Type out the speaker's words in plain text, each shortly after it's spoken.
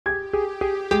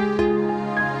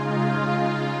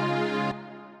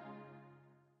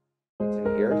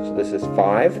So this is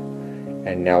 5,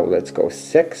 and now let's go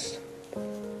 6,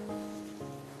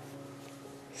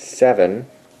 7,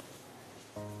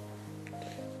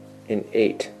 and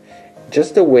 8.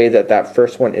 Just the way that that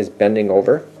first one is bending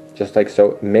over, just like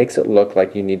so, makes it look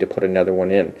like you need to put another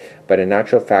one in, but in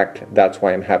actual fact that's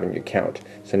why I'm having you count.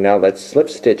 So now let's slip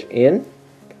stitch in,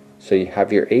 so you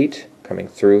have your 8 coming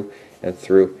through and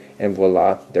through, and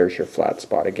voila, there's your flat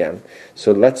spot again.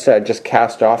 So let's just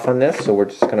cast off on this. So we're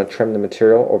just going to trim the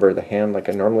material over the hand like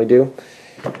I normally do,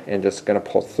 and just going to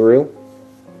pull through.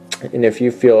 And if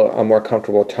you feel more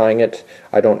comfortable tying it,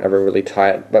 I don't ever really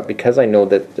tie it, but because I know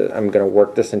that I'm going to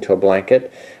work this into a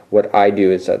blanket, what I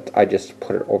do is that I just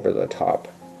put it over the top,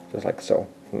 just like so,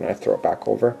 and I throw it back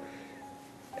over.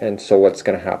 And so what's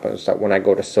going to happen is that when I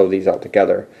go to sew these all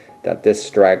together, that this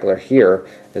straggler here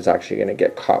is actually going to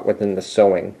get caught within the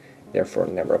sewing, therefore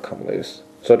never come loose.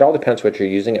 So it all depends what you're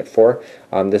using it for.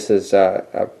 This is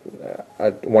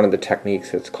one of the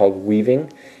techniques. It's called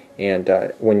weaving, and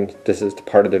when this is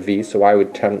part of the V, so I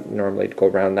would normally go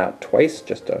around that twice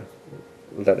just to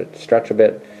let it stretch a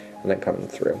bit and then come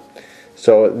through.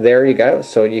 So there you go.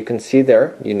 So you can see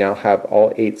there you now have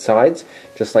all 8 sides,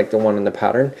 just like the one in the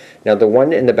pattern. Now the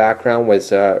one in the background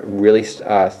was really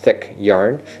thick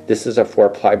yarn. This is a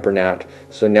 4-ply Bernat.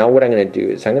 So now what I'm going to do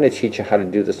is I'm going to teach you how to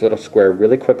do this little square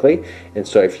really quickly. And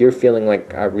so if you're feeling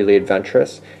like really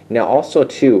adventurous, now also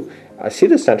too, see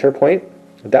the center point?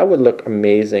 That would look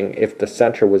amazing if the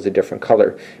center was a different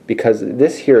color, because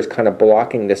this here is kind of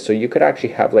blocking this, so you could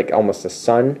actually have like almost a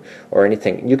sun or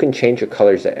anything. You can change your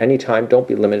colors at any time. Don't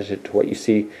be limited to what you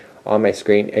see on my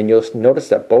screen, and you'll notice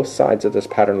that both sides of this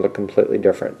pattern look completely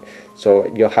different. So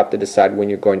you'll have to decide when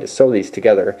you're going to sew these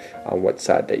together on what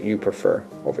side that you prefer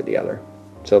over the other.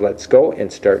 So let's go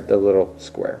and start the little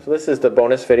square. So this is the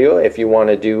bonus video if you want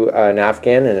to do an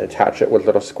Afghan and attach it with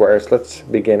little squares. Let's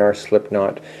begin our slip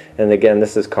knot. And again,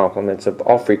 this is compliments of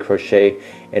AllFreeCrochet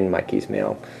and Mikey's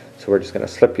Mail. So we're just going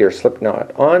to slip your slip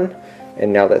knot on,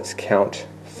 and now let's count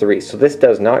 3. So this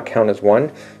does not count as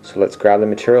 1, so let's grab the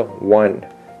material. 1,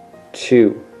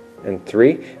 2, and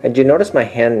 3. And you notice my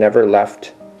hand never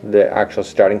left the actual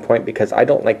starting point, because I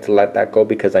don't like to let that go,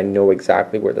 because I know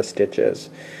exactly where the stitch is.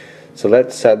 So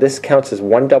let's this counts as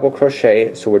 1 double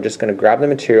crochet, so we're just going to grab the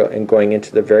material and going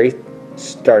into the very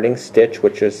starting stitch,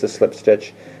 which is the slip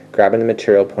stitch, grabbing the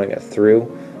material, pulling it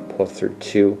through, pull through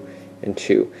 2 and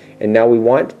 2. And now we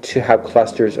want to have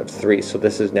clusters of 3, so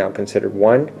this is now considered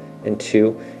 1 and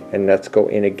 2, and let's go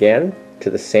in again to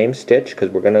the same stitch, because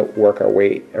we're going to work our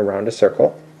way around a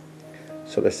circle.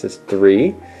 So this is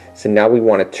 3. So now we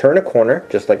want to turn a corner,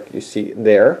 just like you see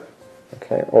there.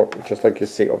 Okay, or just like you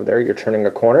see over there, you're turning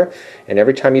a corner, and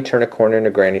every time you turn a corner in a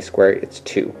granny square, it's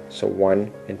 2. So 1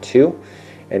 and 2,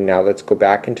 and now let's go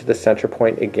back into the center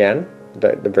point again,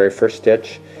 the very first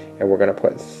stitch, and we're going to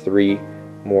put 3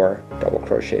 more double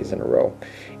crochets in a row.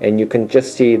 And you can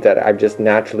just see that I've just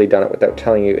naturally done it without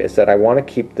telling you, is that I want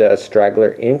to keep the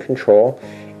straggler in control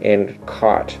and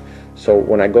caught. So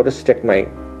when I go to stick my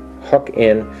hook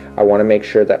in, I want to make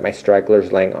sure that my straggler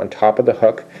is laying on top of the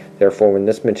hook. Therefore, when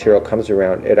this material comes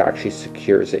around, it actually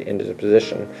secures it into the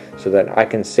position, so that I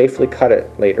can safely cut it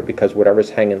later, because whatever's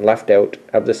hanging left out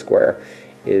of the square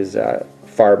is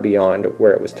far beyond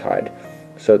where it was tied.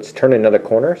 So let's turn another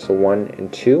corner, so 1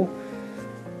 and 2.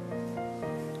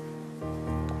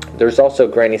 There's also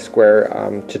granny square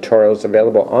tutorials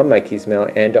available on Mikey's Mail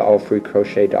and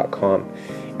AllFreeCrochet.com,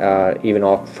 even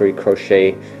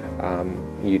AllFreeCrochet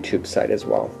YouTube site as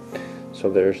well. So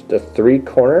there's the 3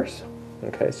 corners.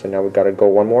 Okay, so now we've got to go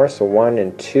one more, so 1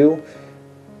 and 2.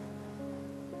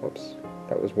 Whoops,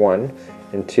 that was 1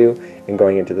 and 2, and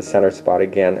going into the center spot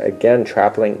again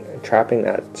trapping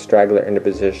that straggler into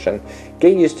position.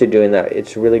 Get used to doing that.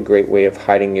 It's a really great way of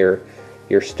hiding your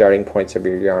starting points of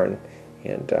your yarn,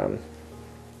 and a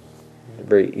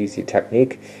very easy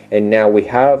technique. And now we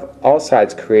have all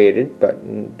sides created, but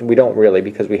we don't really,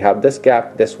 because we have this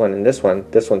gap, this one, and this one.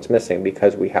 This one's missing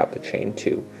because we have the chain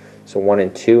 2. So 1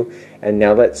 and 2, and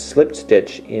now let's slip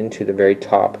stitch into the very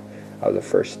top of the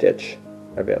first stitch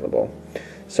available.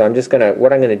 So I'm just gonna,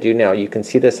 what I'm gonna do now, you can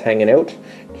see this hanging out,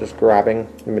 just grabbing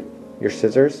your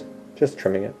scissors, just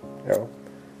trimming it. There.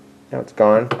 Now it's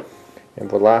gone, and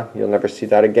voila, you'll never see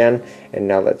that again. And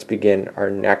now let's begin our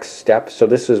next step. So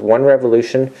this is 1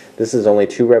 revolution. This is only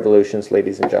 2 revolutions,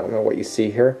 ladies and gentlemen, what you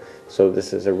see here. So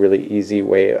this is a really easy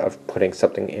way of putting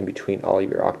something in between all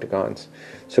your octagons.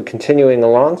 So continuing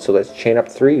along, so let's chain up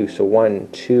 3. So 1,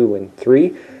 2, and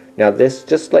 3. Now this,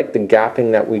 just like the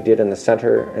gapping that we did in the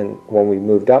center and when we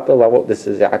moved up a level, this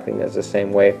is acting as the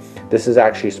same way. This is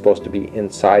actually supposed to be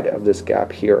inside of this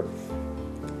gap here.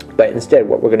 But instead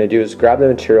what we're going to do is grab the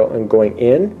material and going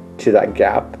in to that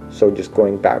gap, so just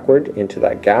going backward into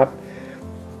that gap,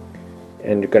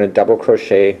 and you're going to double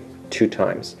crochet 2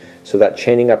 times. So that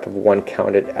chaining up of 1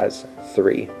 counted as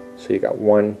 3. So you got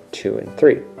 1, 2, and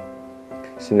 3.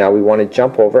 So now we want to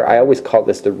jump over. I always call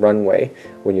this the runway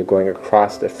when you're going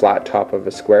across the flat top of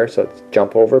a square. So it's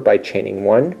jump over by chaining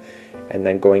 1 and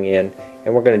then going in,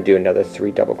 and we're going to do another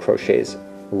 3 double crochets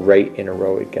right in a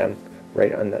row again,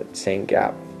 right on that same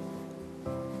gap.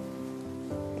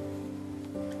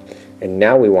 And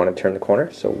now we want to turn the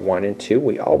corner, so 1 and 2,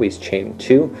 we always chain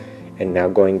 2, and now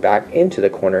going back into the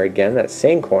corner again, that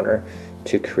same corner,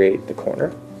 to create the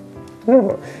corner.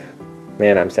 Oh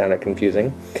man, I'm sounding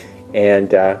confusing.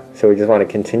 And so we just want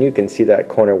to continue. You can see that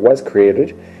corner was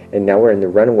created, and now we're in the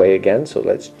runway again, so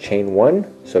let's chain 1.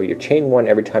 So you chain 1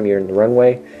 every time you're in the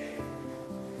runway,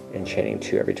 and chaining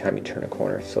 2 every time you turn a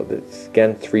corner. So that's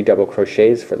again 3 double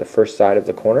crochets for the first side of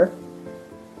the corner.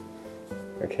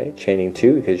 Okay, chaining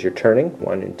 2 because you're turning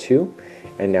 1 and 2,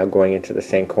 and now going into the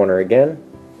same corner again.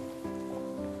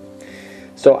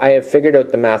 So I have figured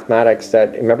out the mathematics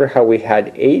that, remember how we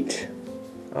had 8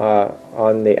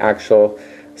 on the actual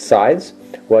sides?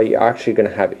 Well, you're actually going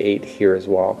to have 8 here as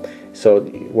well. So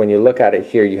when you look at it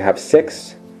here, you have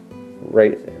 6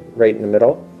 right in the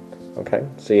middle. Okay,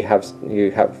 so you have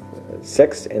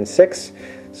 6 and 6.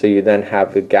 So you then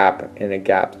have a gap and a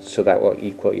gap, so that will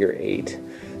equal your 8.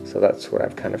 So that's what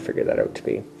I've kind of figured that out to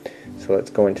be. So let's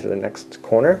go into the next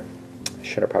corner. I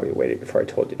should have probably waited before I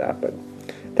told you that, but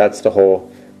that's the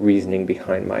whole reasoning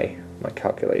behind my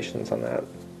calculations on that.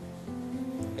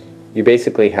 You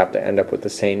basically have to end up with the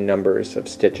same numbers of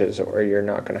stitches, or you're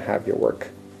not going to have your work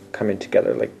coming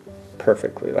together like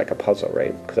perfectly, like a puzzle,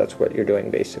 right? Because that's what you're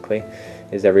doing basically,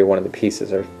 is every one of the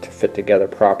pieces are to fit together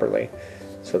properly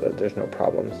so that there's no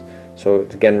problems. So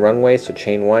again, runway, so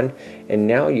chain 1, and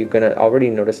now you're going to already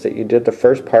notice that you did the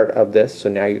first part of this, so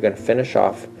now you're going to finish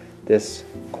off this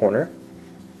corner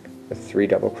with 3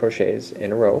 double crochets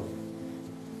in a row.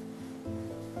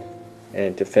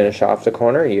 And to finish off the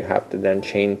corner, you have to then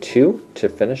chain 2 to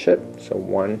finish it. So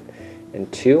 1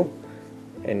 and 2,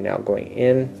 and now going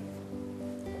in,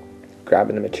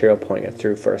 grabbing the material, pulling it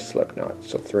through for a slip knot.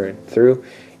 So through and through,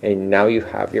 and now you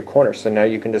have your corner. So now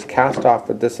you can just cast off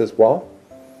with this as well,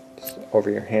 just over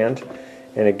your hand.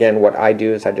 And again, what I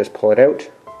do is I just pull it out,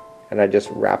 and I just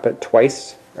wrap it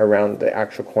twice around the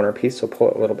actual corner piece. So pull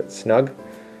it a little bit snug.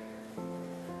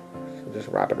 So just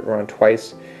wrap it around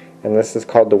twice. And this is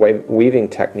called the weaving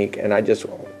technique, and I just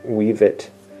weave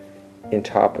it in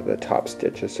top of the top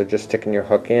stitches. So just sticking your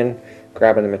hook in,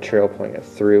 grabbing the material, pulling it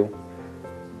through,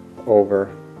 over,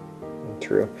 and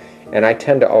through. And I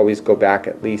tend to always go back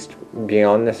at least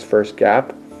beyond this first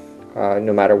gap,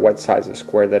 no matter what size of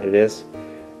square that it is.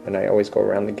 And I always go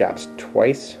around the gaps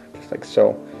twice, just like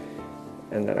so.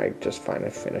 And then I just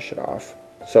finally finish it off.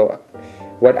 So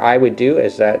what I would do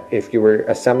is that if you were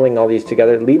assembling all these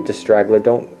together, leave the straggler,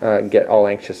 don't get all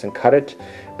anxious and cut it,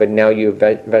 but now you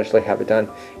eventually have it done.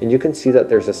 And you can see that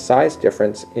there's a size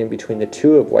difference in between the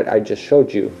two of what I just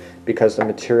showed you, because the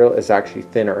material is actually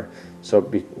thinner. So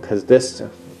because this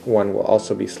one will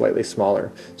also be slightly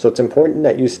smaller. So it's important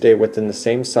that you stay within the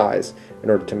same size in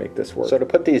order to make this work. So to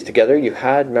put these together, you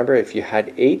had, remember, if you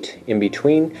had 8 in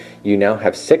between, you now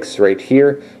have 6 right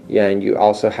here, and you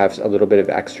also have a little bit of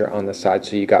extra on the side.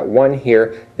 So you got 1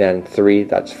 here, then 3,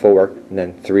 that's 4, and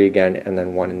then 3 again, and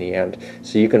then 1 in the end.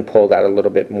 So you can pull that a little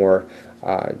bit more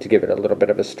to give it a little bit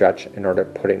of a stretch in order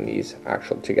of putting these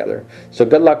actually together. So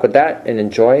good luck with that, and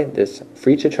enjoy this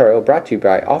free tutorial brought to you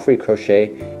by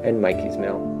AllFreeCrochet and Mikey's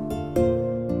Mill.